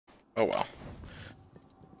Oh well.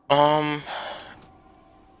 Um,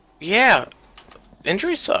 yeah,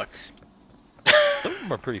 injuries suck. Some of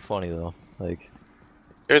them are pretty funny though. Like,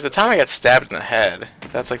 There's the time I got stabbed in the head.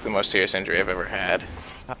 That's like the most serious injury I've ever had.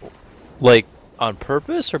 like on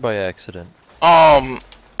purpose or by accident? I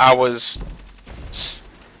was.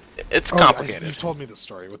 It's complicated. You told me the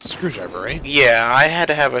story with the screwdriver, right? Yeah, I had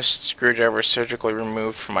to have a screwdriver surgically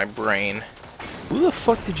removed from my brain. Who the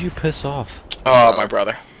fuck did you piss off? Oh, my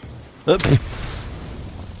brother. Oop.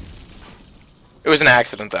 It was an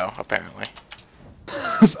accident, though. Apparently.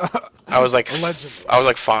 I was like, I was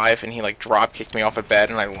like 5, and he like drop kicked me off a bed,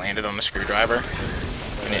 and I landed on the screwdriver,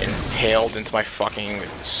 and it impaled into my fucking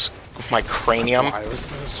my cranium. I was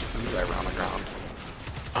throwing a screwdriver on the ground.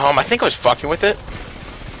 I think I was fucking with it.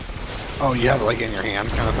 Oh, you had it like in your hand,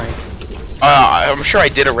 kind of thing. I'm sure I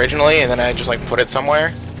did originally, and then I just like put it somewhere,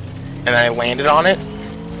 and then I landed on it.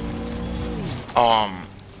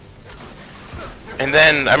 And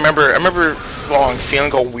then I remember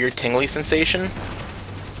feeling a weird tingly sensation,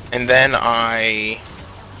 and then I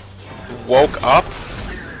woke up.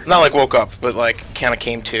 Not like woke up, but like kind of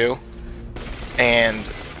came to, and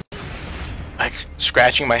like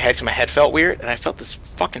scratching my head because my head felt weird, and I felt this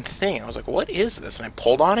fucking thing. I was like, "What is this?" And I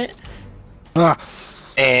pulled on it,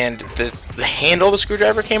 and the handle of the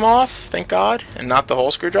screwdriver came off. Thank God, and not the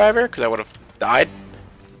whole screwdriver, because I would have died.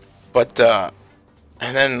 But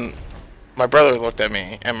and then my brother looked at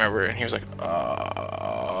me, I remember, and he was like,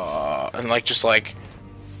 and like just like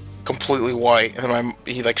completely white, and then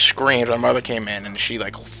he like screamed. My mother came in, and she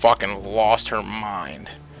like fucking lost her mind.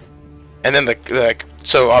 And then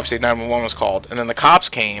so obviously 911 was called, and then the cops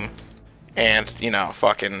came, and you know,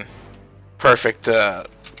 fucking perfect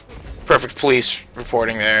police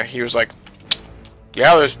reporting there. He was like,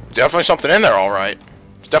 yeah, there's definitely something in there, all right.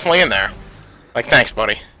 It's definitely in there. Like, thanks,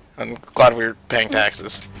 buddy. I'm glad we were paying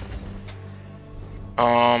taxes.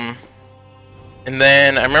 And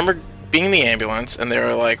then I remember being in the ambulance, and they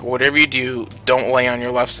were like, whatever you do, don't lay on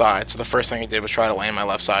your left side. So the first thing I did was try to lay on my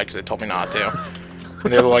left side, because they told me not to.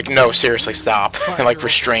 And they were like, no, seriously, stop. And like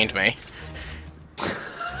restrained me.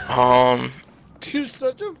 You're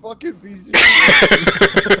such a fucking piece of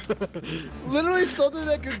shit. Literally something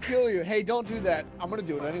that could kill you. Hey, don't do that. I'm gonna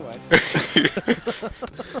do it anyway.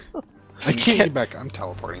 I can't get back. I'm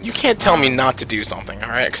teleporting. You can't tell me not to do something,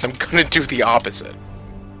 alright? Because I'm gonna do the opposite.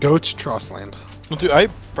 Go to Trossland. Well, dude, I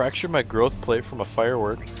fractured my growth plate from a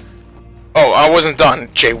firework. Oh, I wasn't done,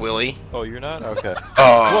 Jay Willie. Oh, you're not? Okay.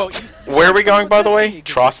 Well, where are we going, by the way?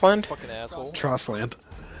 Trossland? Fucking asshole. Trossland.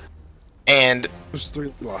 And There's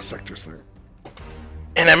 3 lost sectors there.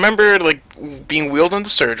 And I remember, like, being wheeled into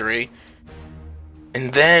surgery,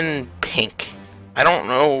 and then pink. I don't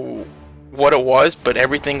know what it was, but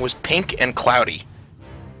everything was pink and cloudy.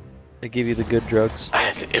 They give you the good drugs.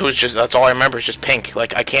 It was just, that's all I remember, is just pink.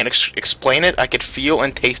 Like, I can't explain it, I could feel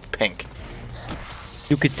and taste pink.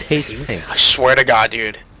 You could taste pink. I swear to God,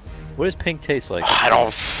 dude. What does pink taste like? I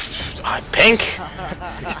don't... pink?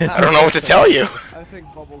 I don't know what to tell you. I think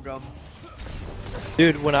bubblegum.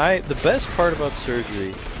 Dude, the best part about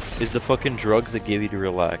surgery is the fucking drugs that give you to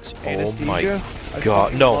relax. Anesthesia? Oh my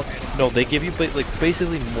god. No, they give you like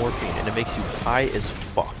basically morphine, and it makes you high as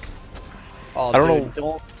fuck. Oh, I don't dude,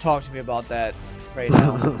 know. don't talk to me about that right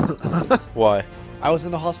now. Why? I was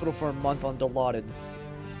in the hospital for a month on Dilaudid.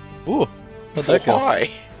 Ooh, how'd that go? Why?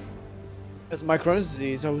 It's my Crohn's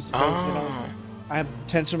disease. I have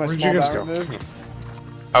tension in my Where'd small you guys bowel go? removed.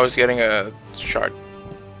 I was getting a shard.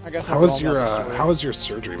 I guess How was your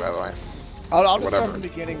surgery, by the way? I'll just start whatever. from the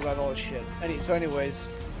beginning about all this shit. So anyways,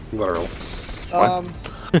 Literal.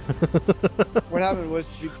 what happened was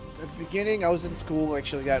at the beginning I was in school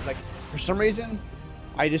actually got like for some reason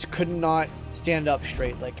I just could not stand up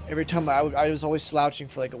straight. Like every time I was always slouching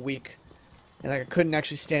for like a week, and like I couldn't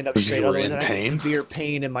actually stand up straight. You were Otherwise, in I had pain? severe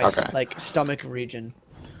pain in my like stomach region.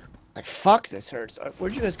 Like fuck, this hurts.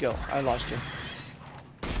 Where'd you guys go? I lost you.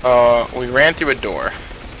 We ran through a door.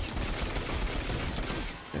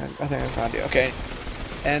 I think I found you. Okay.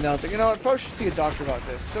 And I was like, you know what, I probably should see a doctor about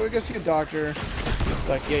this. So we go see a doctor.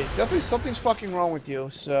 Like, yeah, definitely something's fucking wrong with you,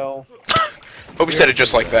 so... Hope he said it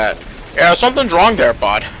just like that. Yeah, something's wrong there,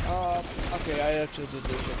 bud. Okay, I actually did do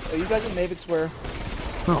shit. Are you guys in Mavic Square?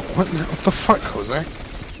 No, what the fuck, Jose?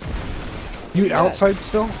 You outside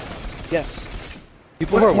still? Yes.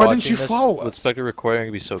 People who are Why watching didn't you this follow with us? Spectre recording are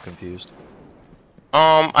gonna be so confused.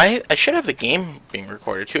 I should have the game being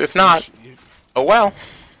recorded too. If not, oh well.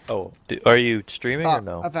 Oh, are you streaming or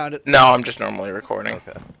no? I found it. No, I'm just normally recording.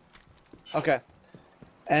 Okay. Okay.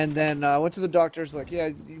 And then I went to the doctor's like, yeah,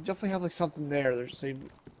 you definitely have like something there. There's so you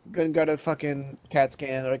got a fucking CAT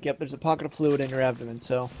scan. They're like, yep, there's a pocket of fluid in your abdomen.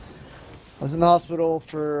 So was in the hospital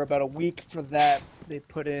for about a week for that. They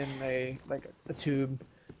put in a tube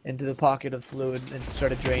into the pocket of fluid and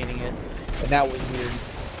started draining it, and that was weird.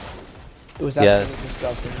 It was absolutely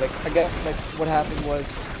disgusting. Like I guess like what happened was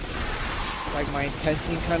like my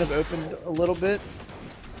intestine kind of opened a little bit,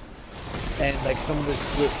 and like some of the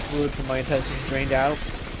fluid from my intestine drained out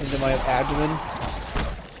into my abdomen.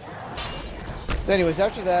 So anyways,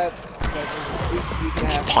 after that, like, it was a week and a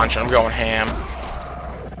half. Punch, I'm going ham.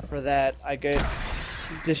 For that, I get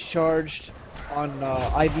discharged on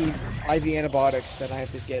IV antibiotics that I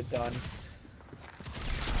have to get done.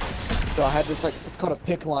 So I had this like it's called a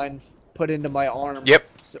PICC line put into my arm. Yep.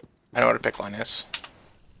 I know what a PICC line is.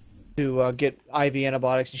 To get IV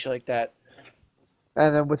antibiotics and shit like that.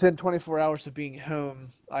 And then within 24 hours of being home,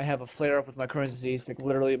 I have a flare up with my Crohn's disease. Like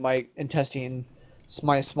literally, my intestine,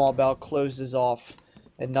 my small bowel closes off,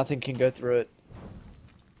 and nothing can go through it.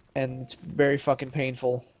 And it's very fucking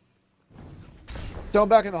painful. So I'm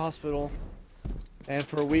back in the hospital, and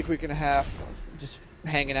for a week and a half, just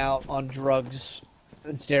hanging out on drugs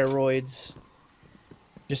and steroids.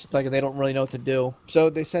 Just like they don't really know what to do. So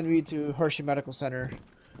they send me to Hershey Medical Center.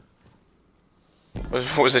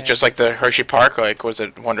 Was it just like the Hershey Park? Like, was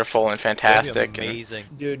it wonderful and fantastic? Amazing.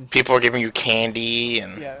 Dude. People were giving you candy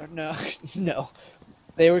and... Yeah, no, no.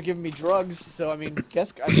 They were giving me drugs, so I mean,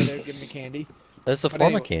 I know they were giving me candy. That's a But form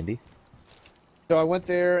anyway. of candy. So I went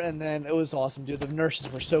there, and then it was awesome, dude. The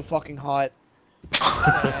nurses were so fucking hot.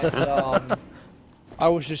 And, I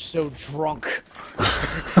was just so drunk.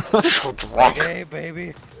 So drunk. Hey,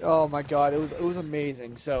 baby. Oh my god, it was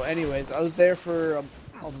amazing. So anyways, I was there for a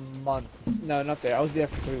month. No, not there. I was there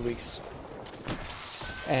for 3 weeks.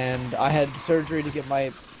 And I had surgery to get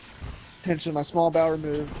my small bowel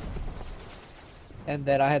removed. And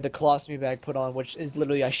then I had the colostomy bag put on, which is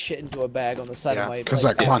literally I shit into a bag on the side of my cause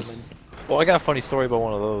come on. abdomen. Well, I got a funny story about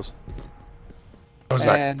one of those. How's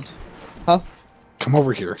that? And Come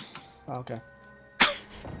over here. oh, okay.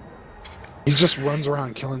 He just runs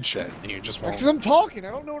around killing shit, and you just won't Because I'm talking,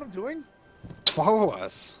 I don't know what I'm doing. follow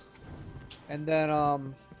us. And then,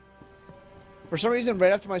 for some reason,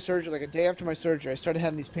 right after my surgery, like a day after my surgery, I started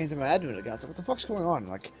having these pains in my abdomen again. I was like, what the fuck's going on?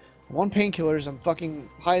 Like, I'm on painkillers, I'm fucking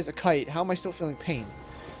high as a kite. How am I still feeling pain?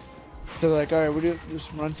 So they're like, alright, we'll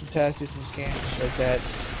just run some tests, do some scans, and shit like that.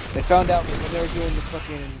 They found out that when they were doing the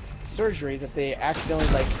fucking surgery that they accidentally,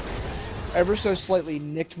 like, ever so slightly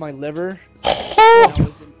nicked my liver.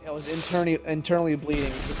 And I was internally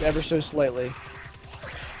bleeding, just ever so slightly.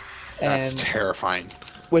 That's And terrifying.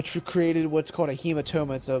 which created what's called a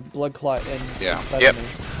hematoma. It's a blood clot inside Yep.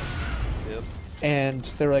 of me. Yep. And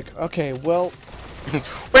they're like, okay, well,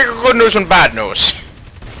 We got good news and bad news.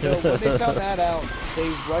 so when they found that out, they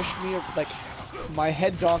rushed me, like, my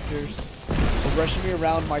head doctors were rushing me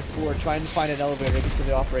around my floor trying to find an elevator to get to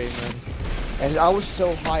the operating room. And I was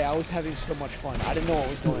so high, I was having so much fun. I didn't know what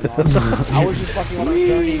was going on. I was just fucking on a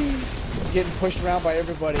journey, getting pushed around by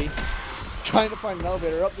everybody, trying to find an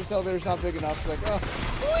elevator. Up, this elevator's not big enough. Like, oh,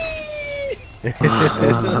 whee! Just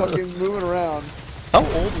fucking moving around. How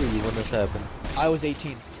old were you when this happened? I was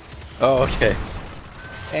 18. Oh, okay.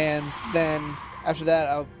 And then after that,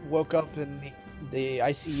 I woke up in the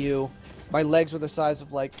ICU. My legs were the size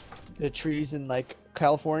of like the trees in like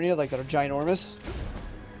California, like that are ginormous.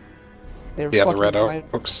 They were Yeah, the fucking red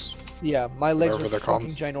oaks. Yeah, my legs were Whatever they're called.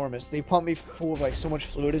 fucking ginormous. They pumped me full of like so much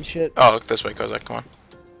fluid and shit. Oh, look this way, Kozak. Come on.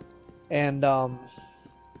 And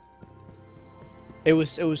it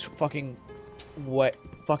was fucking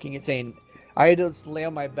fucking insane. I had to just lay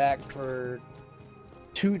on my back for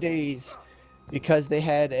 2 days because they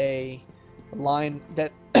had a line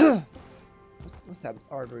that what's that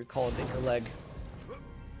artery called in your leg?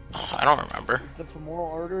 Oh, I don't remember. Is the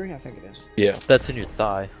femoral artery? I think it is. Yeah. That's in your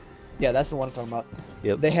thigh. Yeah, that's the one I'm talking about.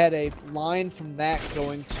 Yep. They had a line from that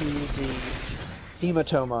going to the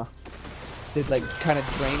hematoma. They'd like kind of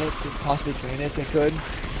drain it, they'd possibly drain it if they could.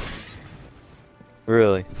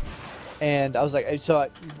 Really? And I was like,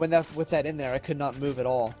 with that in there, I could not move at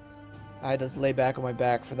all. I had to just lay back on my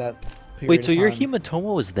back for that period Wait, so of your time.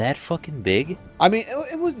 hematoma was that fucking big? I mean,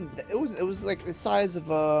 it wasn't. It was like the size of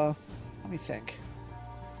let me think.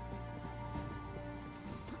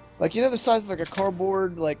 Like, you know the size of like a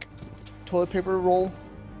cardboard like toilet paper roll?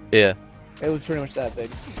 Yeah. It was pretty much that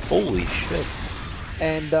big. Holy shit.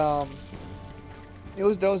 And it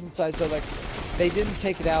was those inside, so like they didn't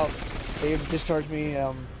take it out. They discharged me.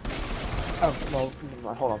 Oh well,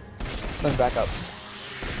 hold on. Let me back up.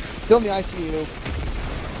 Still in the ICU.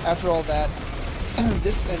 After all that, and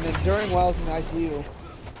then while I was in the ICU,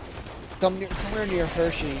 somewhere near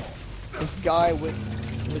Hershey, this guy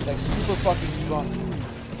was like super fucking drunk,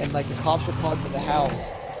 and like the cops were called to the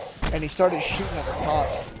house, and he started shooting at the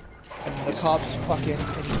cops, and the cops fucking,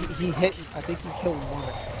 and he hit, I think he killed one of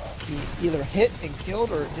the, he either hit and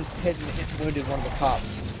killed or just hit and wounded one of the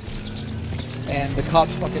cops. And the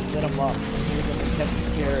cops fucking lit him up. He was in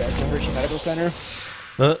intensive care at the Hershey Medical Center.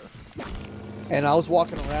 And I was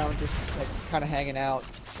walking around just like kind of hanging out.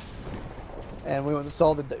 And we went and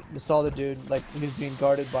saw the dude, like he was being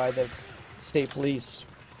guarded by the state police.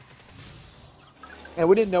 And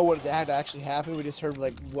we didn't know what had actually happened. We just heard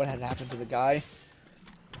like what had happened to the guy.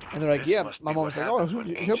 And they're like, yeah, my mom was like, oh, I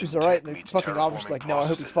hope he's alright. And the fucking officer's like, no, I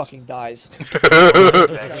hope he fucking dies. This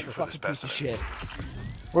guy's a fucking piece of shit.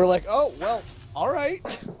 We're like, oh, well, alright.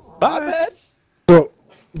 My bad. So,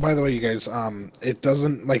 by the way, you guys, it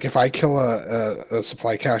doesn't, like, if I kill a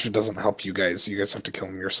supply cache, it doesn't help you guys. You guys have to kill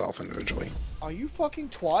them yourself individually. Are you fucking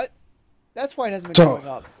twat? That's why it hasn't been going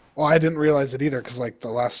up. Well, I didn't realize it either, because, like, the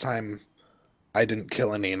last time I didn't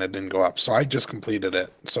kill any and it didn't go up. So I just completed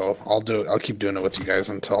it. So I'll keep doing it with you guys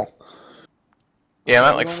until... Yeah,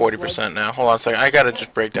 I'm at like 40% now. Hold on a second. I gotta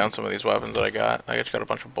just break down some of these weapons that I got. I just got a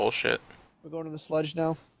bunch of bullshit. We're going to the sludge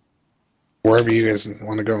now. Wherever you guys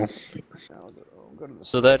want to go. I'll go to the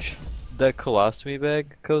So sludge. that colostomy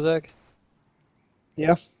bag, Kozak?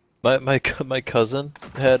 Yeah. My cousin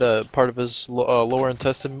had a part of his lower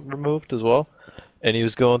intestine removed as well, and he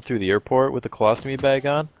was going through the airport with the colostomy bag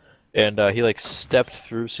on, and he like stepped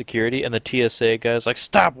through security, and the TSA guy's like,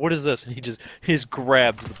 "Stop! What is this?" And he just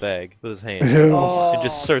grabbed the bag with his hand Oh. and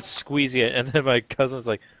just starts squeezing it. And then my cousin's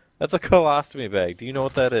like, "That's a colostomy bag. Do you know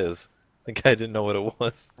what that is?" The guy didn't know what it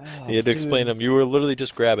was. Oh, He had to explain to him, "You were literally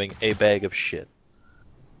just grabbing a bag of shit."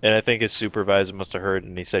 And I think his supervisor must have heard,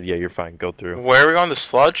 and he said, "Yeah, you're fine. Go through." Where are we going? The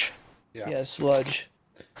sludge? Yeah, sludge.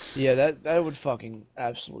 Yeah, that would fucking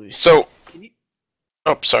absolutely. So...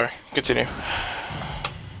 Oh, sorry. Continue.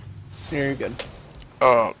 Yeah, you're good.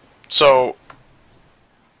 So...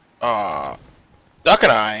 Duck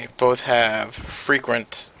and I both have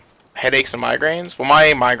frequent headaches and migraines. Well,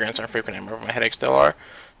 my migraines aren't frequent anymore, but my headaches still are.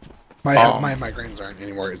 My migraines aren't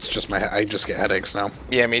anymore. It's just I just get headaches now.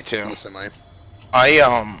 Yeah, me too. Listen,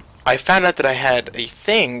 I found out that I had a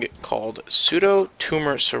thing called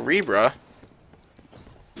pseudotumor cerebra,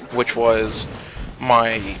 which was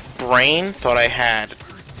my brain thought I had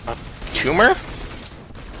a tumor,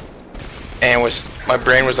 and my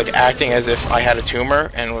brain was like acting as if I had a tumor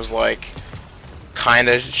and was like kind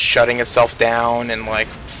of shutting itself down and like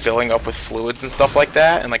filling up with fluids and stuff like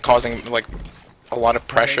that, and like causing like a lot of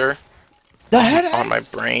pressure on my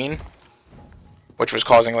brain, which was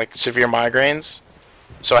causing like severe migraines.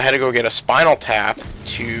 So I had to go get a spinal tap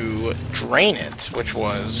to drain it, which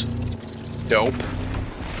was dope.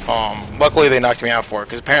 Luckily they knocked me out for it,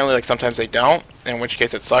 because apparently like sometimes they don't, in which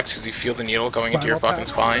case it sucks because you feel the needle going into your fucking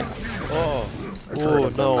spine. Oh, I've heard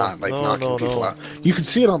of them no, not, like, knocking people out. You can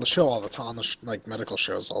see it on the show all the time, on the like medical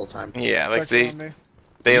shows all the time. Yeah, like Check on me.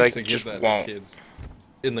 they I like used to give just that to won't. kids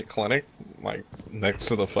in the clinic, like next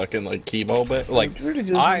to the fucking like chemo bed. Like Really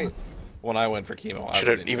just- when I went for chemo, I Should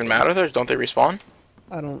was it in even unit. matter though? Don't they respawn?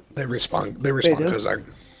 I don't. They respond. They respond do? because what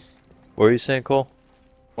were you saying, Cole?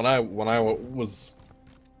 When I was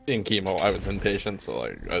in chemo, I was inpatient, so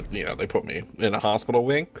like you know, they put me in a hospital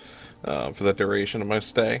wing for the duration of my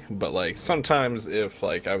stay. But like sometimes if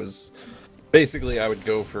like I would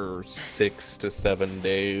go for 6 to 7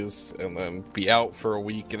 days and then be out for a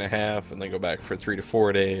week and a half and then go back for 3 to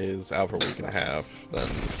 4 days, out for a week and a half, then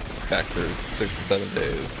back for 6 to 7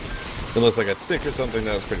 days. Unless I got sick or something,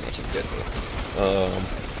 that was pretty much the schedule.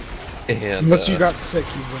 And unless you got sick,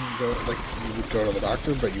 you wouldn't go. Like you would go to the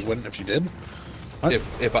doctor, but you wouldn't if you did.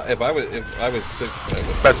 if I was sick, I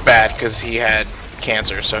would. That's bad because he had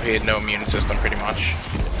cancer, so he had no immune system pretty much.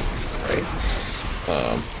 Right.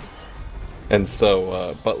 And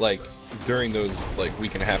so, but like during those like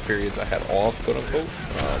week and a half periods I had off, quote unquote,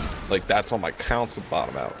 like that's when my counts would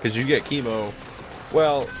bottom out because you get chemo.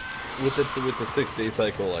 Well, with the 6-day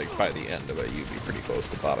cycle, like by the end of it, you'd be pretty close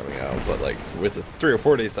to bottoming out. But like with the 3 or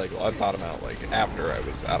 4 day cycle, I'd bottom out like after I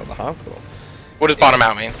was out of the hospital. What does bottom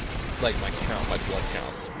out mean? Like my blood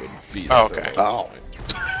counts would be. Oh, at their okay. lowest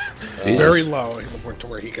point. Very low to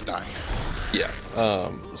where he could die. Yeah.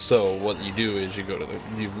 So what you do is you go to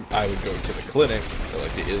I would go to the clinic,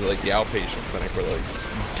 like the outpatient clinic where like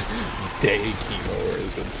day chemo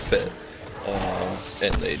is would sit,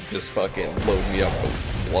 and they just fucking load me up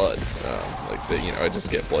with blood. I just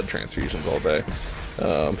get blood transfusions all day.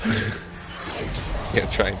 Yeah,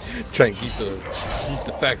 try and keep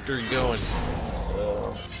the factory going,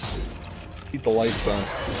 keep the lights on,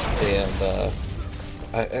 and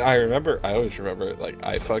I remember. I always remember. Like,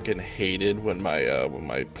 I fucking hated when my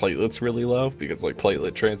platelets really low, because like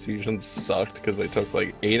platelet transfusions sucked because they took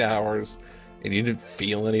like 8 hours, and you didn't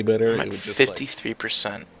feel any better. I'm It at would just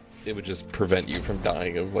 53%. it would just prevent you from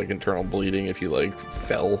dying of like internal bleeding if you like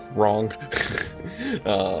fell wrong.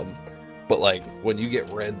 But like when you get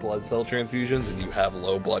red blood cell transfusions and you have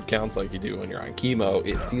low blood counts like you do when you're on chemo,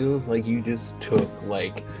 it feels like you just took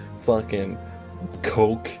like fucking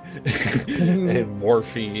coke and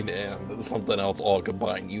morphine and something else all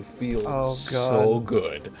combined. You feel Oh, so God.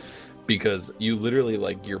 good because you literally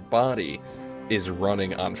like your body is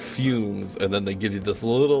running on fumes, and then they give you this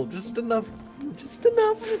little, just enough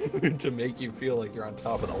to make you feel like you're on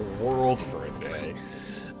top of the world for a day.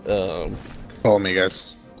 Follow me,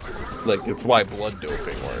 guys. Like, it's why blood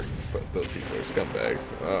doping works, but those people are scumbags.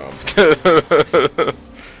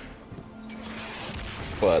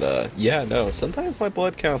 But yeah, no, sometimes my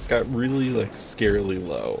blood counts got really, like, scarily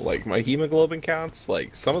low. Like, my hemoglobin counts,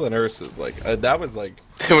 like, some of the nurses, like, that was, like...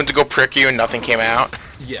 They went to go prick you and nothing came out.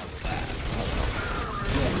 Yeah,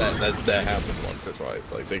 that happened once or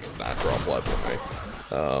twice. Like, they could not draw blood from me.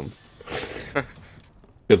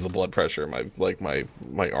 Because the blood pressure, my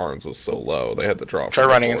arms was so low, they had to draw. Try from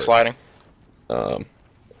my running and board. sliding.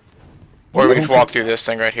 Or we can walk through this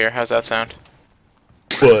thing right here. How's that sound?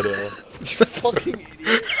 But, You fucking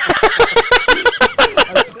idiot.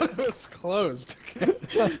 It was closed.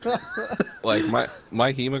 like,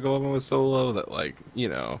 my hemoglobin was so low that, like, you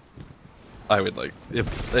know, I would, like,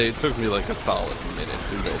 if it took me, like, a solid minute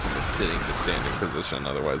to go from a sitting to standing position,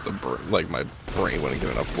 otherwise, my brain wouldn't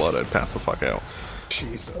get enough blood, I'd pass the fuck out.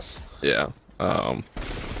 Jesus. Yeah. And,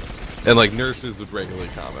 like, nurses would regularly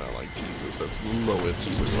comment on, like, Jesus, that's the lowest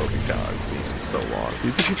hemoglobin count I've seen in so long.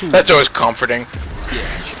 These are people who... That's always comforting.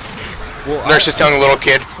 Well, Nurses telling a little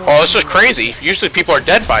kid, "Oh, this is crazy. Usually people are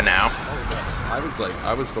dead by now." I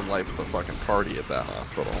was the life of the fucking party at that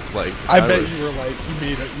hospital. Like, I bet was- you were like, you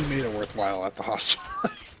made it worthwhile at the hospital.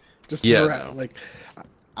 Just Yeah, around, like,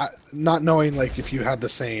 not knowing like if you had the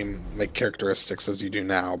same like characteristics as you do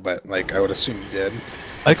now, but like I would assume you did.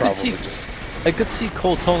 I could see Just I could see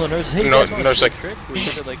Cole telling the nurse, "Hey, you No- guys wanna nurse see a like- trick?" Where you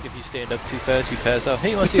said, like, if you stand up too fast, you pass out.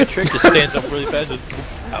 Hey, you want to see a trick? Just stands up really fast and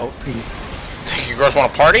out. You girls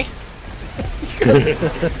want to party?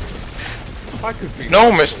 I could be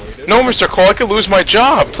No, persuaded. No, Mr. Cole, I could lose my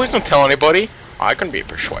job. Please don't tell anybody. I can be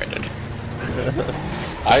persuaded.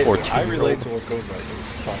 I 14-year-old. relate to what goes on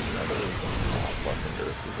talking about the fucking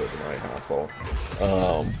nurses at the night hospital.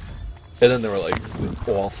 And then there were like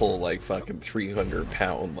awful, like fucking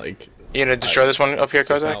 300-pound, like. You gonna destroy this one up here, It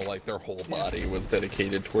sounded Kozak? like their whole body was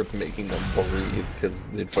dedicated towards making them breathe, because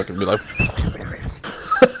they'd fucking be like.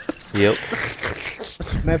 Yep.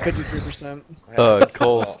 I'm at 53%.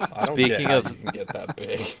 Cole, I don't speaking get how of- you can get that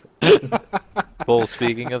big. Cole,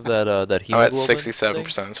 speaking of that, that I'm at hemoglobin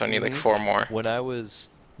 67%, so I need like 4 more. when I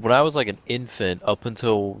was like an infant, up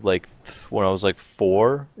until like when I was like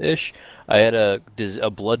 4-ish, I had a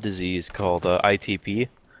blood disease called ITP,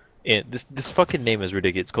 and this fucking name is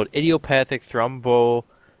ridiculous. It's called idiopathic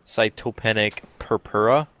thrombocytopenic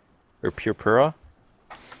purpura, or purpura,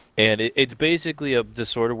 and it's basically a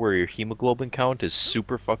disorder where your hemoglobin count is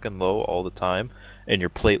super fucking low all the time, and your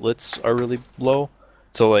platelets are really low.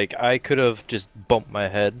 So like I could have just bumped my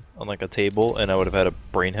head on like a table and I would have had a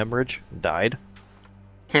brain hemorrhage and died.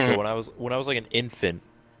 So when I was like an infant,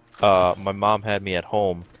 my mom had me at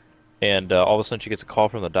home, and all of a sudden she gets a call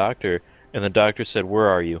from the doctor, and the doctor said, "Where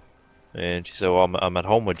are you?" And she said, "Well, I'm at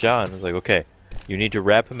home with John." I was like, "Okay, you need to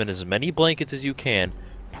wrap him in as many blankets as you can,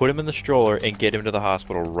 put him in the stroller, and get him to the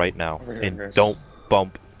hospital right now, Over here, and Grace. don't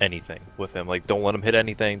bump anything with him. Like, don't let him hit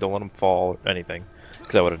anything, don't let him fall or anything,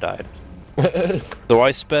 because I would have died." So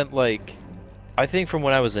I spent like, I think from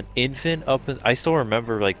when I was an infant I still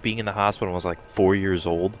remember like being in the hospital when I was like 4 years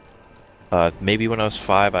old. Maybe when I was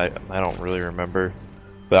 5, I don't really remember.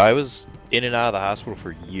 But I was in and out of the hospital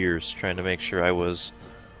for years trying to make sure I was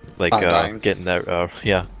like Not dying. getting that.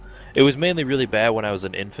 Yeah, it was mainly really bad when I was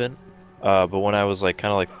an infant. But when I was like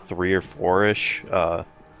kind of like 3 or 4-ish,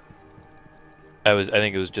 I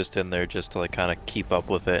think it was just in there just to like kind of keep up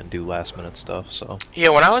with it and do last minute stuff. So Yeah,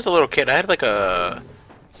 when I was a little kid, I had like an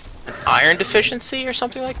iron deficiency or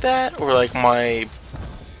something like that, or like my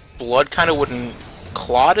blood kind of wouldn't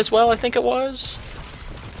clot as well, I think it was.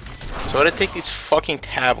 So I had to take these fucking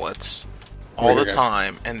tablets all Where the you guys?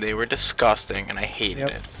 time, and they were disgusting, and I hated Yep.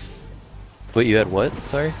 it. But you had what?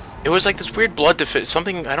 Sorry. It was like this weird blood deficiency,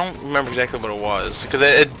 something, I don't remember exactly what it was, because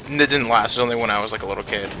it didn't last, it was only when I was like a little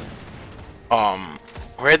kid.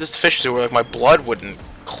 Where I had this deficiency where like my blood wouldn't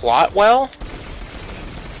clot well.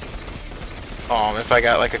 if I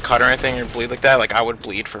got like a cut or anything or bleed like that, like I would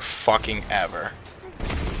bleed for fucking ever.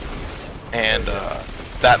 And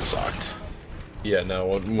that sucked. Yeah,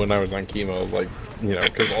 no, when I was on chemo, like, you know,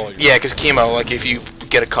 because all your... Yeah, because chemo, like if you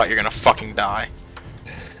get a cut, you're gonna fucking die.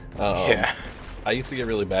 Yeah. I used to get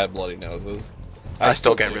really bad bloody noses. I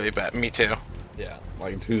still get really bad. Me too. Yeah,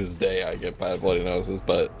 like to this day I get bad bloody noses,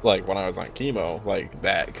 but like when I was on chemo, like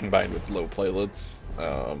that combined with low platelets,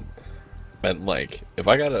 meant like if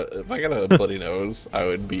I got a bloody nose, I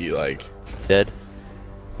would be like Dead.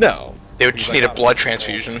 no. They would just need a blood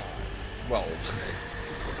transfusion. Well,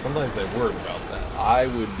 sometimes I worry about that. I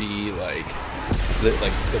would be like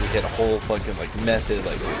that we had a whole fucking like method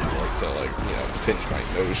like to like you know pinch my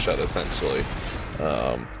nose shut essentially.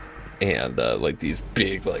 And like these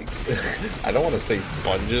big like I don't want to say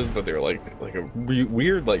sponges, but they were like a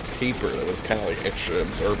weird like paper that was kind of like extra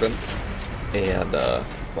absorbent, and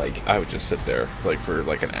like I would just sit there like for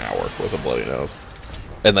like an hour with a bloody nose,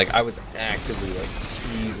 and like I was actively like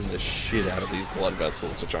squeezing the shit out of these blood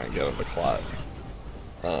vessels to try and get them to clot.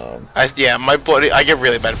 Yeah, I get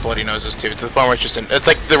really bad bloody noses too, to the point where it's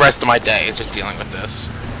like the rest of my day is just dealing with this,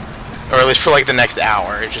 or at least for like the next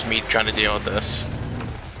hour, it's just me trying to deal with this.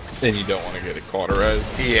 And you don't want to get it cauterized.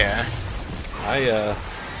 Yeah.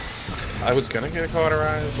 I was gonna get it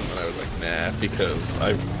cauterized, and then I was like, nah, because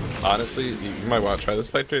I honestly, you might want to try the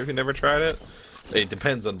Spectre if you never tried it. It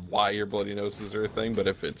depends on why your bloody noses are a thing, but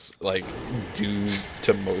if it's like due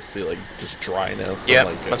to mostly like just dryness. Yep,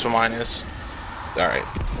 like, that's what mine is. All right,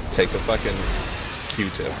 take a fucking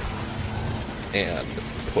Q-tip and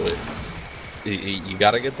put. You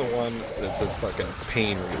gotta get the one that says fucking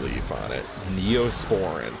pain relief on it.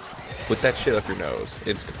 Neosporin. Put that shit up your nose.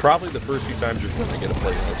 It's probably the first few times you're gonna get a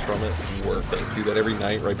bloody nose from it. Worth it. Do that every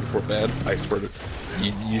night right before bed. I swear to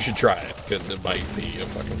you should try it because it might be a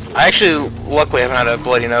fucking solution. I actually, luckily, haven't had a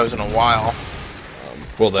bloody nose in a while.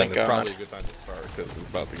 Well, then Thank it's God. probably a good time to start because it's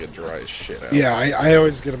about to get dry as shit out. Yeah, I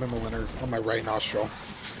always get them in the winter on my right nostril.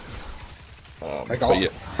 Like but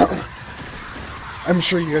yeah. I'm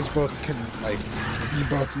sure you guys both can, like, you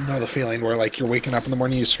both know the feeling where, like, you're waking up in the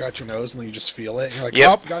morning, you scratch your nose, and then you just feel it, and you're like,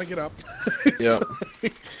 Yep. oh, gotta get up. Yep.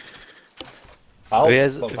 Have you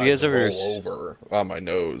guys sometimes ever roll over on my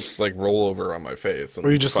nose, like roll over on my face, and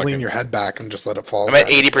Or you just fucking... lean your head back and just let it fall. I'm at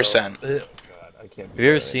back. 80%. Oh, God, I can't Have you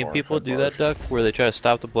ever seen people do that, Duck? Where they try to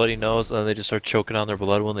stop the bloody nose and then they just start choking on their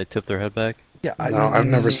blood when they tip their head back? Yeah, No, I've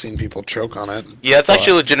never seen people choke on it. Yeah, it's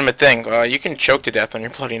actually a legitimate thing. You can choke to death on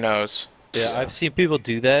your bloody nose. Yeah, I've seen people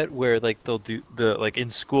do that where like they'll do like in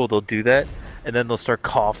school they'll do that and then they'll start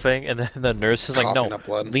coughing and then the nurse is like, Coughing no, up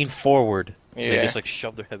blood. lean forward. And Yeah. they just like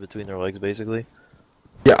shove their head between their legs basically.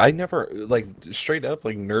 Yeah, I never like straight up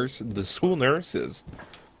like the school nurses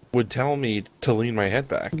would tell me to lean my head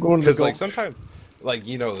back Go into the because like gulch. sometimes like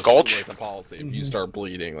you know the Gulch? school, like, the policy if you start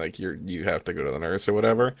bleeding like you have to go to the nurse or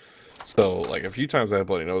whatever. So like a few times I had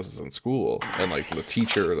bloody noses in school and like the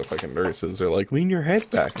teacher or the fucking nurses are like lean your head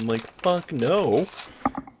back. I'm like fuck no.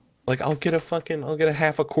 Like I'll get a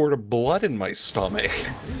half a quart of blood in my stomach.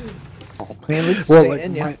 Oh, Man, at least well, stay like,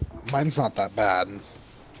 in ya. mine's not that bad.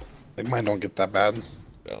 Like, mine don't get that bad.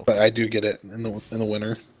 No. But I do get it in the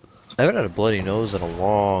winter. I haven't had a bloody nose in a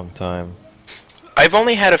long time. I've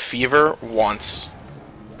only had a fever once.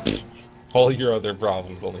 All your other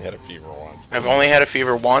problems only had a fever once. I've only had a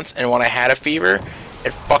fever once, and when I had a fever,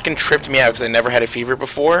 it fucking tripped me out because I never had a fever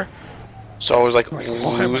before. So I was like Like, why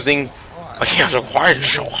am I losing. so hot? Like I was like, why is it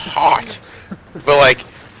so hot? But like,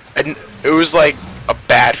 it was like a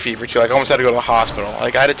bad fever too. Like I almost had to go to the hospital.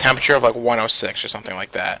 Like I had a temperature of like 106 or something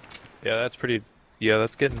like that. Yeah, that's pretty. Yeah,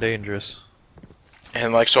 that's getting dangerous.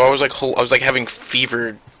 And like, so I was like having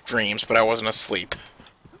fever dreams, but I wasn't asleep.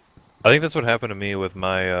 I think that's what happened to me with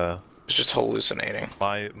my I was just hallucinating.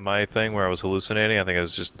 my thing where I was hallucinating. I think it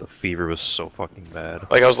was just the fever was so fucking bad.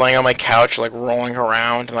 Like I was laying on my couch, like rolling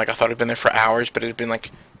around, and like I thought it'd been there for hours, but it had been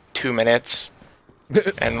like 2 minutes,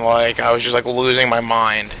 and like I was just like losing my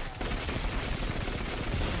mind.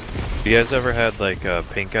 You guys ever had like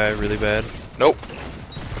pink eye really bad? Nope.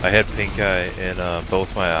 I had pink eye in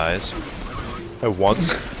both my eyes at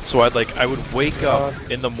once. So I would wake up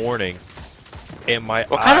in the morning, and my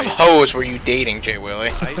What eyes, kind of hose were you dating, Jay Willie?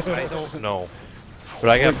 I don't know, but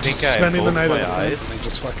I got pink eye in Spending the both night my at the eyes. and they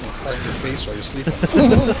just fucking fart in your face while you're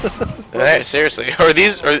sleeping. Hey, seriously, are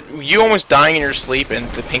you almost dying in your sleep and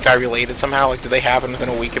the pink eye related somehow? Like, did they happen within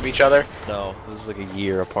a week of each other? No, this is like a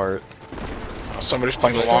year apart. Somebody's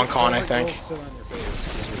playing the long con, I think.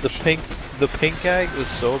 The pink eye was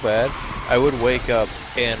so bad. I would wake up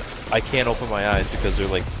and I can't open my eyes because they're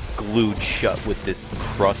like glued shut with this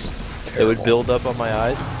crust that would build up on my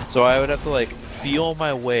eyes. So I would have to like feel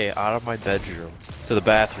my way out of my bedroom to the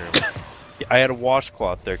bathroom. I had a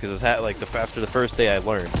washcloth there because after the first day I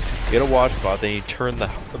learned. You get a washcloth, then you turn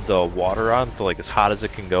the water on to like as hot as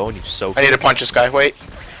it can go, and you soak. I need to punch this guy. Wait.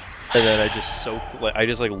 And then I just soaked. I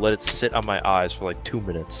just let it sit on my eyes for like 2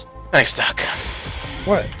 minutes. Thanks, Doc.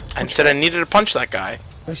 What? I said I needed to punch that guy.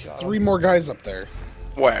 There's 3 more guys up there.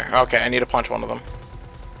 Where? Okay, I need to punch one of them.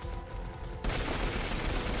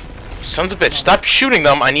 Sons of bitch, stop shooting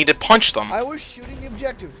them. I need to punch them. I was shooting the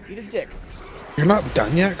objective. Eat a dick. You're not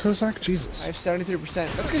done yet, Kozak? Jesus. I have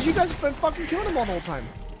 73%. That's because you guys have been fucking killing them all the whole time.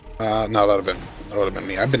 No, that would have been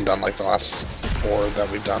me. I've been done like the last 4 that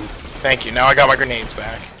we've done. Thank you. Now I got my grenades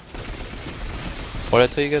back. What did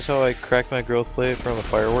I tell you guys how I cracked my growth plate from a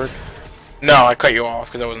firework? No, I cut you off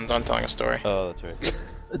because I wasn't done telling a story. Oh, that's right.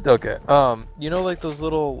 Okay. You know, like those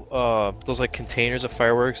little, those like containers of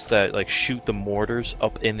fireworks that like shoot the mortars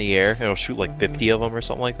up in the air? It'll shoot like 50 of them or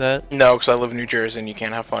something like that. No, because I live in New Jersey and you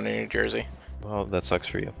can't have fun in New Jersey. Well, that sucks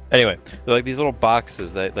for you. Anyway, they're like these little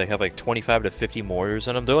boxes that they have like 25 to 50 mortars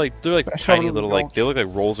in them. They're like tiny little like they look like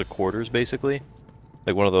rolls of quarters basically,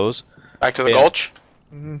 like one of those. Back to the gulch.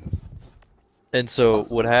 And so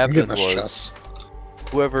what I'm happened getting this was chest.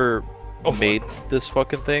 whoever made this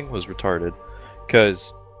fucking thing was retarded,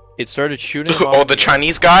 because it started shooting. Oh, the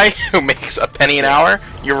Chinese guy who makes a penny an hour?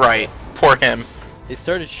 You're right. Poor him. It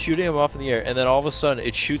started shooting him off in the air, and then all of a sudden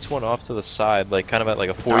it shoots one off to the side, like kind of at like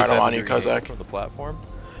a 45 degree angle from the platform.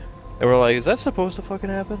 And we're like, is that supposed to fucking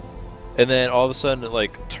happen? And then all of a sudden it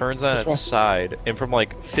like turns on its side, and from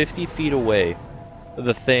like 50 feet away,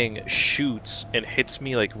 the thing shoots and hits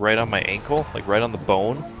me like right on my ankle, like right on the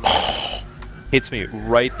bone. Hits me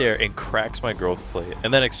right there and cracks my growth plate,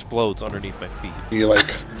 and then explodes underneath my feet. You like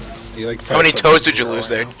How many toes did you lose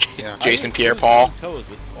there, Yeah. Jason Pierre-Paul? Toes,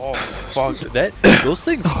 but oh fuck, those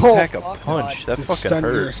things pack a punch. That fucking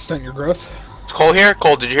hurt. Stunt your growth. Is Cole here?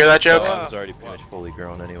 Cole, did you hear that joke? I was already pretty much fully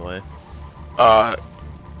grown anyway.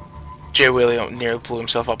 Jay Willie nearly blew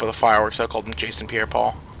himself up with a firework, so I called him Jason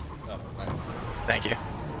Pierre-Paul. Oh, nice. Thank you.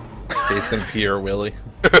 Jason Pierre Willie.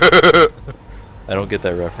 I don't get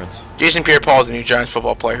that reference. Jason Pierre-Paul is a new Giants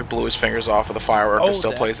football player who blew his fingers off with a firework and still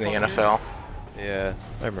that plays in the NFL. Yeah,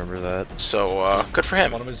 I remember that. So, good for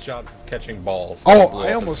him. One of his jobs is catching balls. Oh, Blew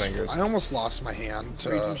I off his fingers. almost lost my hand to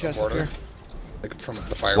Region the Chesapeake. border, like from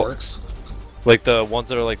the fireworks. Like the ones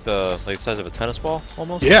that are like the size of a tennis ball,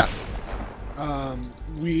 almost. Yeah.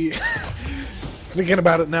 We thinking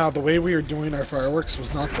about it now, the way we were doing our fireworks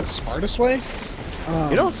was not the smartest way.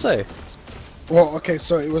 You don't say. Well, okay,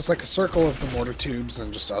 so it was like a circle of the mortar tubes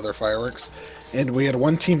and just other fireworks, and we had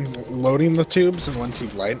one team loading the tubes and one team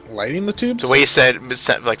lighting the tubes. The way you said,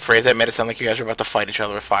 like, phrase that made it sound like you guys were about to fight each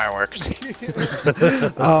other with fireworks.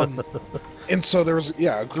 And so there was,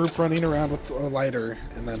 a group running around with a lighter,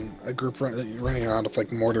 and then a group running around with, like,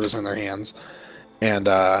 mortars in their hands. And,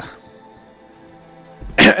 and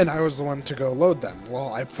I was the one to go load them.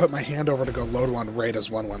 Well, I put my hand over to go load one right as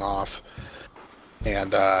one went off.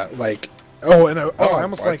 And, like... Oh, and I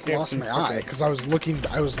almost, like, lost my eye, because I was looking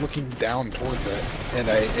down towards it, and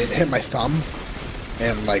it hit my thumb,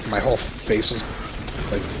 and, like, my whole face was,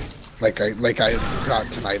 like I got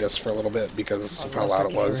tinnitus for a little bit because of how loud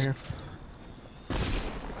it was.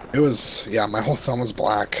 It was, my whole thumb was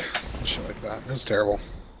black and shit like that. It was terrible.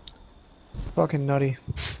 Fucking nutty.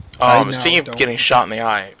 Speaking of getting shot in the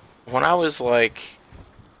eye, when I was like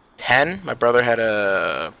 10, my brother had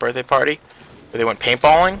a birthday party where they went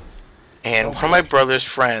paintballing, and one of my brother's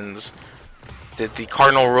friends did the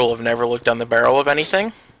cardinal rule of never look down the barrel of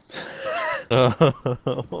anything. And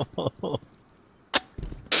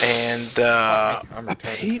A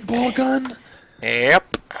paintball gun?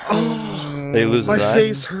 Yep. Oh, They lose his my eye?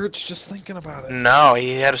 face hurts just thinking about it. No,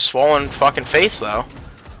 he had a swollen fucking face though.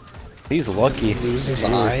 He's lucky. Lose his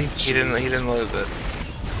eye. He didn't lose it.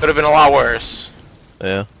 Could have been a lot worse.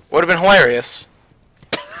 Yeah. Would have been hilarious.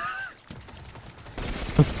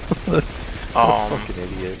 Fucking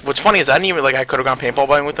idiot. What's funny is I didn't even, I could have gone paintball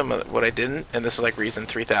buying with him, but I didn't, and this is, reason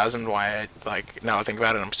 3000 why I, now I think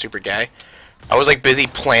about it, I'm super gay. I was, busy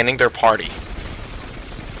planning their party.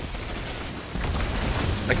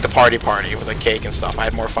 Like, the party with, cake and stuff. I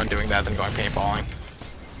had more fun doing that than going paintballing.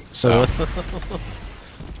 So,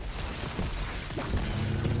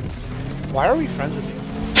 Why are we friends with you?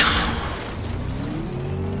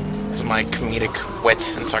 it's my comedic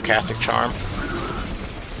wit and sarcastic charm.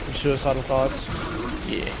 And suicidal thoughts.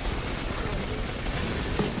 Yeah.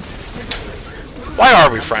 Why are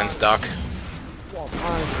we friends, Duck? Well,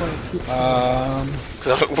 I'm playing Troop.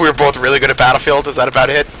 Because we were both really good at Battlefield, is that about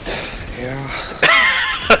it? Yeah.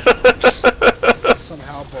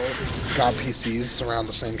 Somehow both got PCs around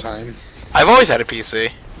the same time. I've always had a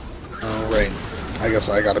PC. Oh, right. I guess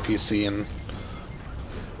I got a PC and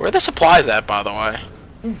Where are the supplies at, by the way?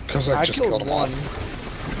 Kozak I just killed killed them all. one.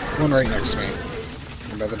 One right next to me.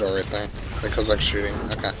 By the door right there. The Kozak's shooting.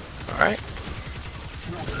 Okay. Alright.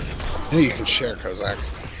 Yeah, you can share Kozak.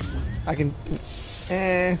 I can.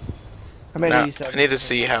 I'm at Now, 87. I need to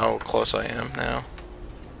see how close I am now.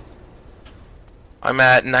 I'm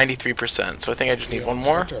at 93%, so I think I just need one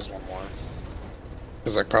more. Spectre has one more.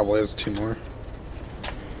 Kozak probably has two more.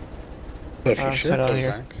 But if you share sit on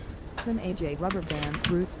here. Kozak... From AJ Rubber Band,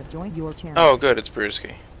 Bruce have joined your channel. Oh, good, it's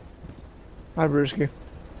Brewski. Hi, Brewski.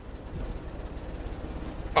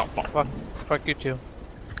 Oh fuck. Fuck you too.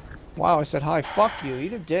 Wow, I said hi. Fuck you.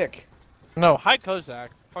 Eat a dick. No, hi Kozak.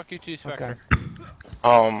 Fuck you too, Spectre.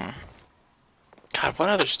 God, what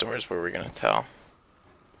other stories were we gonna tell?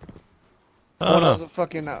 When I was a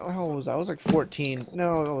fucking, how old was I? I was like 14.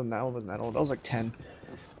 No, I wasn't that old. I was like 10.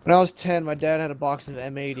 When I was 10, my dad had a box of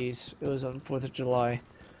M80s. It was on 4th of July.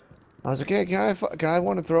 I was like, hey, can I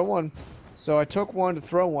want to throw one? So I took one to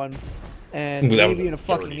throw one, and Ooh, that was me being a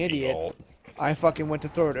fucking 30 idiot, goal. I fucking went to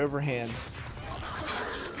throw it overhand.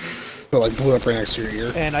 So like blew up right next to your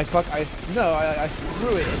ear. And I threw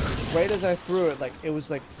it, and right as I threw it, like, it was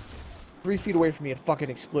like 3 feet away from me, it fucking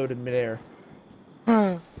exploded midair.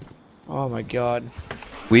 Oh my god.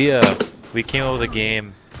 We came up with a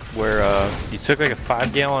game where you took like a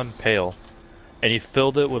 5-gallon pail and you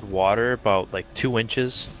filled it with water about like 2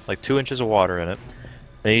 inches, like 2 inches of water in it.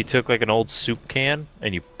 Then you took like an old soup can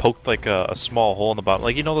and you poked like a small hole in the bottom,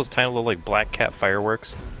 like you know those tiny little like Black Cat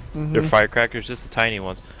fireworks. They're firecrackers, just the tiny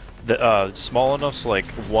ones. Small enough so like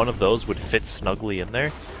one of those would fit snugly in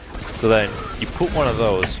there. So then you put one of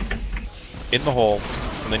those in the hole,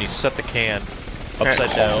 and then you set the can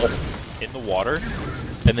upside down in the water,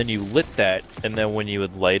 and then you lit that, and then when you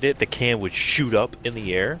would light it, the can would shoot up in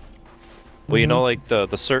the air. Well, you know, like the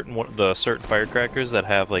certain firecrackers that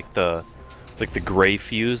have like the gray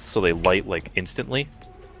fuse, so they light like instantly,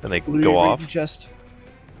 and they go off. Just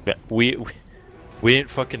Yeah, we didn't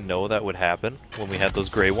fucking know that would happen when we had those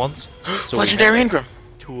gray ones. So Legendary we had, Ingram.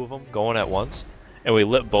 2 of them going at once, and we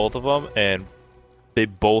lit both of them, and they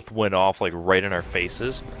both went off like right in our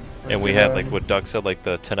faces, and we had like what Doug said, like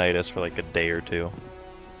the tinnitus for like a day or 2.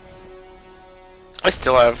 I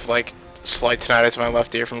still have like slight tinnitus in my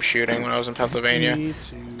left ear from shooting when I was in Pennsylvania. Me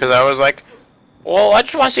too. Because I was like, well, I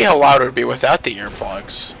just want to see how loud it would be without the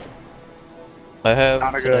earplugs. I have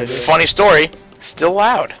Not a good tinnitus. idea. Funny story, still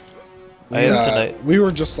loud. I have Yeah, tonight. we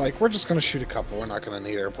were just like, we're just gonna shoot a couple. We're not gonna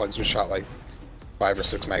need earplugs. We shot like 5 or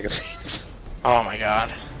 6 magazines. Oh my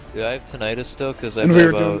god. Yeah, I have tinnitus still because And we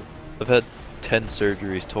were I've had 10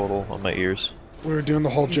 surgeries total on my ears. We were doing the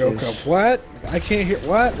whole joke Jesus. of what? I can't hear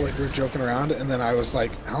what? Like we were joking around, and then I was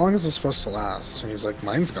like, "How long is this supposed to last?" And he's like,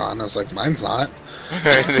 "Mine's gone." I was like, "Mine's not."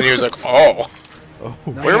 And then he was like, oh. Oh,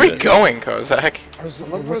 Where are we going, Kozak? I was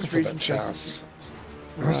love looking those for reason that chases. chest.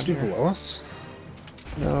 Must be below us.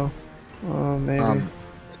 no. Oh man.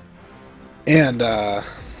 And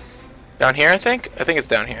Down here, I think? I think it's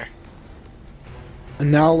down here.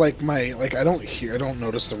 now like I don't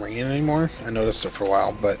notice the ringing anymore. I noticed it for a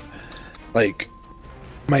while, but like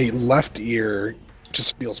my left ear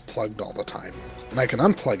just feels plugged all the time, and I can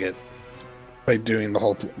unplug it by doing the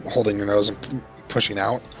whole holding your nose and pushing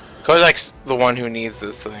out. Kozak's the one who needs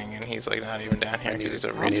this thing, and he's like not even down here I need because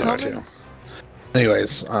he's a I need it retard. too.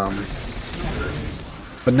 Anyways,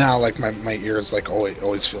 but now like my ears like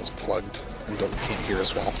always feels plugged and can't hear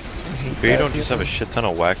as well. But you don't just have a shit ton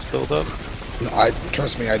of wax buildup? No,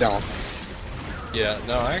 trust me, I don't. Yeah,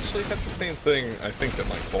 no, I actually had the same thing, I think, in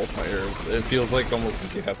like both my ears. It feels like almost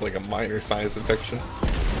like you have like a minor sinus infection.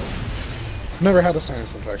 Never had a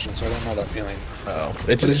sinus infection, so I don't know that feeling. Oh. It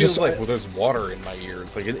But just it's feels just, like well, there's water in my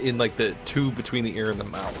ears, like in like the tube between the ear and the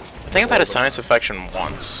mouth. I think I've had a sinus infection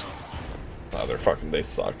once. Oh, they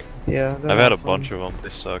suck. Yeah. I've had a bunch of them. They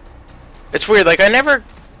suck. It's weird, like I never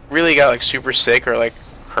really got like super sick or like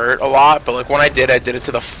hurt a lot, but like when I did it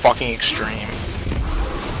to the fucking extreme.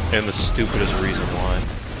 And the stupidest reason why.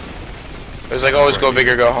 It was like always go big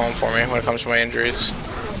or go home for me when it comes to my injuries.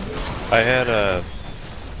 I've had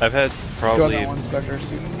Go on probably that one, Spectre.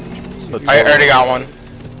 I already got one.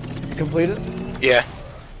 Completed? Yeah.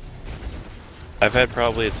 I've had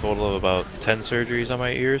probably a total of about 10 surgeries on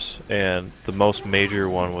my ears, and the most major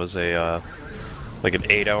one was a like an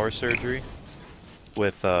 8-hour surgery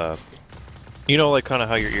with you know, like kind of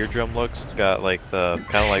how your eardrum looks. It's got like the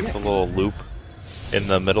kind of like the little loop in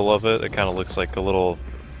the middle of it. It kind of looks like a little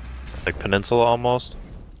like peninsula almost.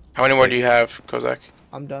 How many more do you have, Kozak?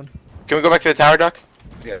 I'm done. Can we go back to the tower, Duck?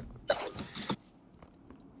 Yeah.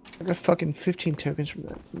 I got fucking 15 tokens from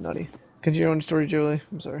that. Nutty. Continue on story, Julie.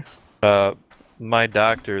 I'm sorry. My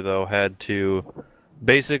doctor though had to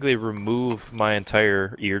basically remove my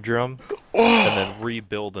entire eardrum and then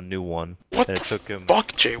rebuild a new one. What and the it took him.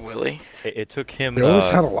 fuck, Jay Willie? It took him. They always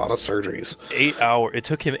had a lot of surgeries. 8 hours. It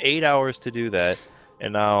took him 8 hours to do that,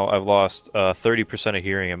 and now I've lost 30% of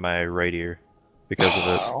hearing in my right ear because of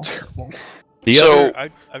it. Terrible. The So-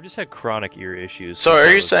 other, I've just had chronic ear issues. So since are I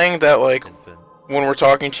you was saying that, like, an infant. when we're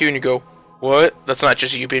talking to you and you go, what? That's not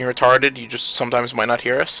just you being retarded, you just sometimes might not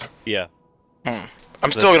hear us? Yeah.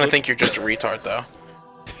 I'm still gonna think you're just a retard, though.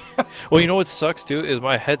 Well, you know what sucks too is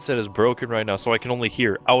my headset is broken right now, so I can only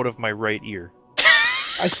hear out of my right ear.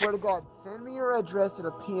 I swear to God, send me your address at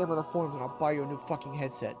a PM on the forums and I'll buy you a new fuking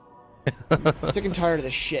headset. I'm sick and tired of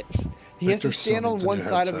this shit. He has to Victor still stand on needs a one new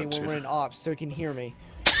side of me headset, when too. we're in ops so he can hear me.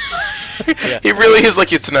 He really is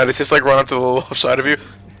like you tonight. It's just like run up to the left side of you.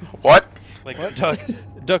 What? Like What?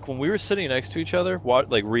 Duck, when we were sitting next to each other,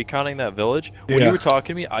 like reconning that village, when you Yeah. were talking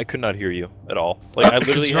to me, I could not hear you at all. Like I Because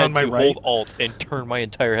literally you're had on my to right. hold Alt and turn my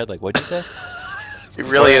entire head. Like, what'd you say? He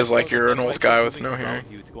really is like you're an old guy with no hearing.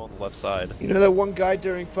 You to go on the left side. You know that one guy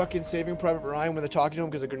during fucking Saving Private Ryan when they're talking to him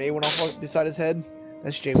because a grenade went off beside his head?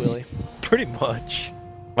 That's Jay Willie. Pretty much.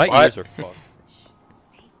 My What? ears are fucked.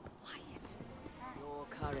 Your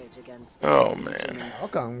courage against the Oh, man.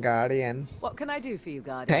 Welcome, Guardian. What can I do for you,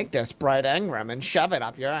 Guardian? Take this bright Ingram and shove it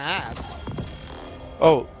up your ass.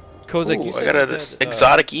 Oh, Kozak, Ooh, you I said got you've an had,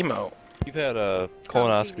 exotic emote. you've had a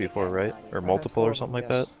colonoscopy before, right? Or I've had multiple 4 or of something them,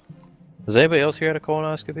 like yes. that? Has anybody else here had a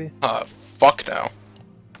colonoscopy? Fuck no.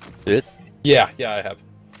 Yeah, I have.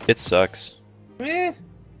 It sucks. Eh.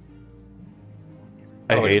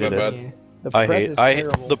 I Oh, is hated that it. bad? Yeah. The prep is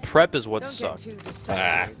terrible. The prep is what Don't sucked. get too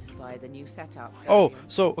distracted by the new setup. Oh, Guardian.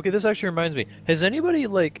 so okay, this actually reminds me. Has anybody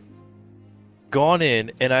like gone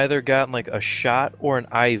in and either gotten like a shot or an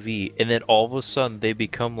IV, and then all of a sudden they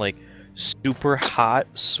become like super hot,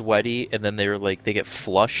 sweaty, and then they're like they get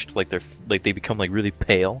flushed, like they become like really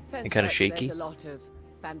pale and kind of Fenchurch, shaky? There's a lot of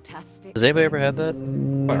fantastic. Has anybody ever had that?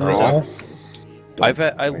 No.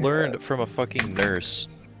 I learned from a fucking nurse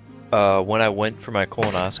when I went for my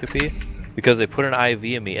colonoscopy because they put an IV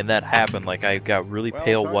in me and that happened. Like I got really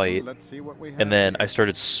pale white and then I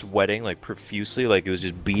started sweating like profusely, like it was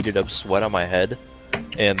just beaded up sweat on my head,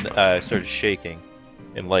 and I started shaking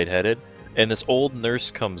and lightheaded. And this old nurse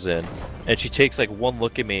comes in and she takes like one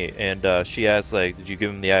look at me and she asks like, "Did you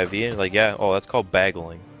give him the IV?" And like, "Yeah." "Oh, that's called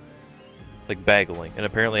baggling." Like baggling, and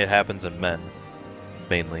apparently it happens in men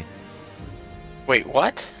mainly. Wait,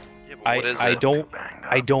 what? I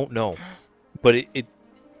don't know, but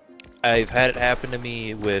I've had it happen to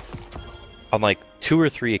me on like 2 or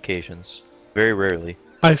 3 occasions, very rarely.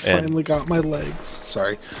 I finally got my legs.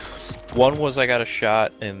 Sorry. One was I got a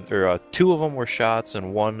shot, or 2 of them were shots,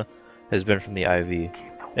 and 1 has been from the IV.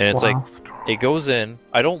 And it's Wow. like it goes in.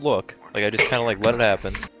 I don't look, like I just kind of like let it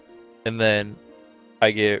happen, and then I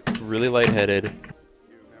get really lightheaded,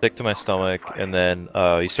 sick to my stomach, and then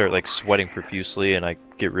you start like sweating profusely, and I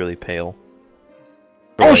get really pale.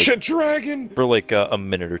 For, Oh like- shit, dragon! For like a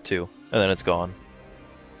minute or 2, and then it's gone.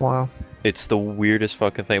 Wow. It's the weirdest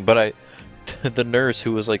fucking thing. But the nurse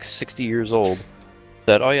who was like 60 years old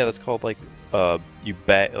said, "Oh yeah, that's called like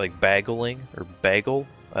like baggling or bagel."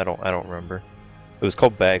 I don't remember. It was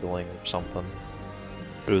called baggling or something.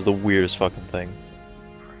 It was the weirdest fucking thing.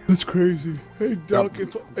 That's crazy. Hey, Doc,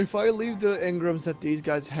 if I leave the engrams that these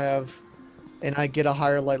guys have, and I get a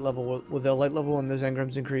higher light level, will the light level on those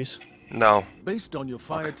engrams increase? No. Based on your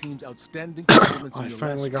fire team's outstanding performance in I your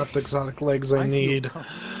finally last got the exotic legs I feel need.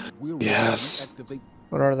 confident we're ready to Yes. activate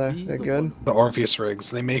What are they? They're good? The Orpheus rigs.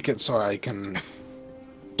 They make it so I can.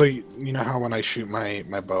 So you know how when I shoot my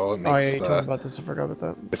bow, it makes Oh yeah, you told me the. about this. I forgot about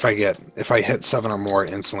that. If I hit 7 or more,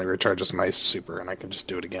 it instantly recharges my super, and I can just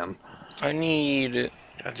do it again. I need...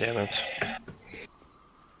 God damn it.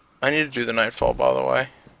 I need to do the Nightfall, by the way.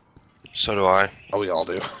 So do I. Oh, we all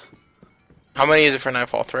do. How many is it for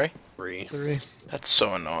Nightfall? 3? 3. 3. That's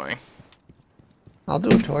so annoying. I'll do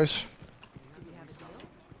it twice.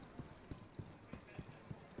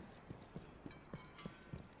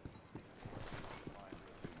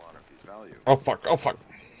 Oh fuck, oh fuck.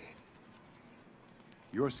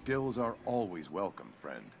 Your skills are always welcome,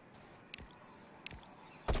 friend.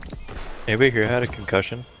 Anybody here had a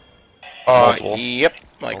concussion? Multiple. Yep.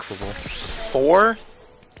 Like Multiple. 4?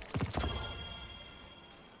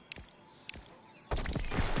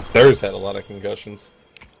 Theirs had a lot of concussions.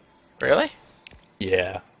 Really?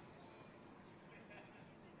 Yeah.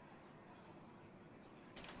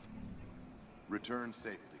 Return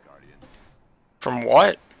safely, Guardian. From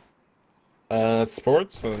what?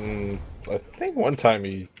 Sports, and I think one time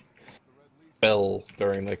he fell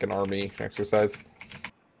during like an army exercise.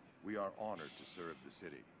 We are honored to serve the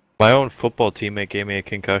city. My own football teammate gave me a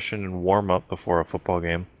concussion in warm-up before a football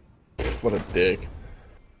game. What a dick.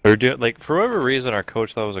 They're doing, like, for whatever reason, our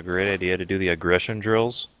coach thought it was a great idea to do the aggression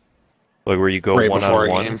drills, like where you go Right before a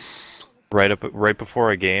one-on-one, game. right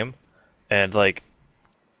before a game, and like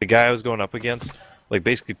the guy I was going up against, like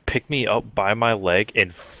basically picked me up by my leg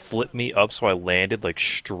and flipped me up so I landed like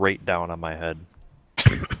straight down on my head.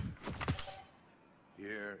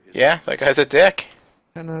 Yeah, that guy's a dick.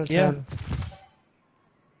 10 out of 10.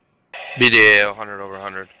 Yeah. BDA 100 over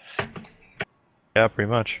 100. Yeah,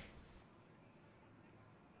 pretty much.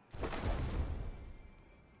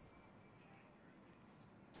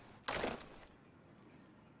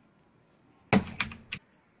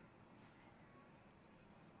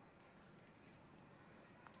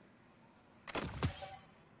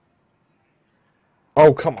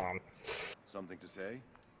 Oh, come on. Something to say?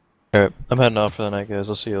 Alright, I'm heading off for the night, guys.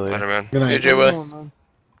 I'll see you later. Later, man. Good night. Hey, Joey.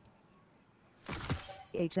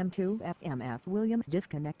 HM2 FMF Williams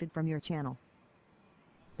disconnected from your channel.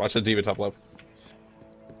 Watch the Diva top left.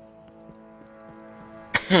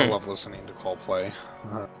 I love listening to Cole play.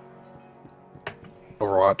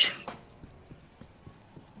 Overwatch.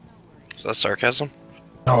 Is that sarcasm?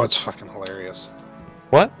 Oh, it's fucking hilarious.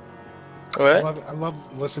 What? What? I love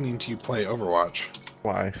listening to you play Overwatch.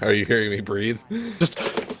 Why? Are you hearing me breathe? Just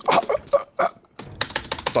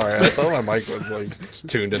Sorry, I thought my mic was like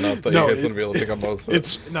tuned enough that No, you guys wouldn't be able to pick up most of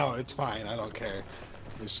it. it's fine. I don't care.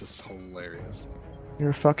 It's just hilarious.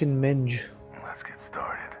 You're a fucking minge. Let's get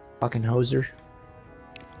started. Fucking hoser.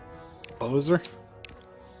 Poser?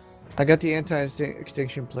 I got the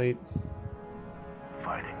anti-extinction plate.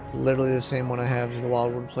 Fighting. Literally the same one I have as the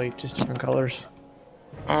Wildwood plate, just different colors.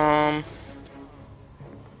 I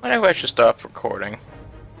think I should stop recording.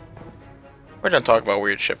 We're done talking about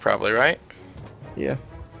weird shit, probably, right? Yeah.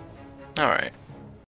 Alright.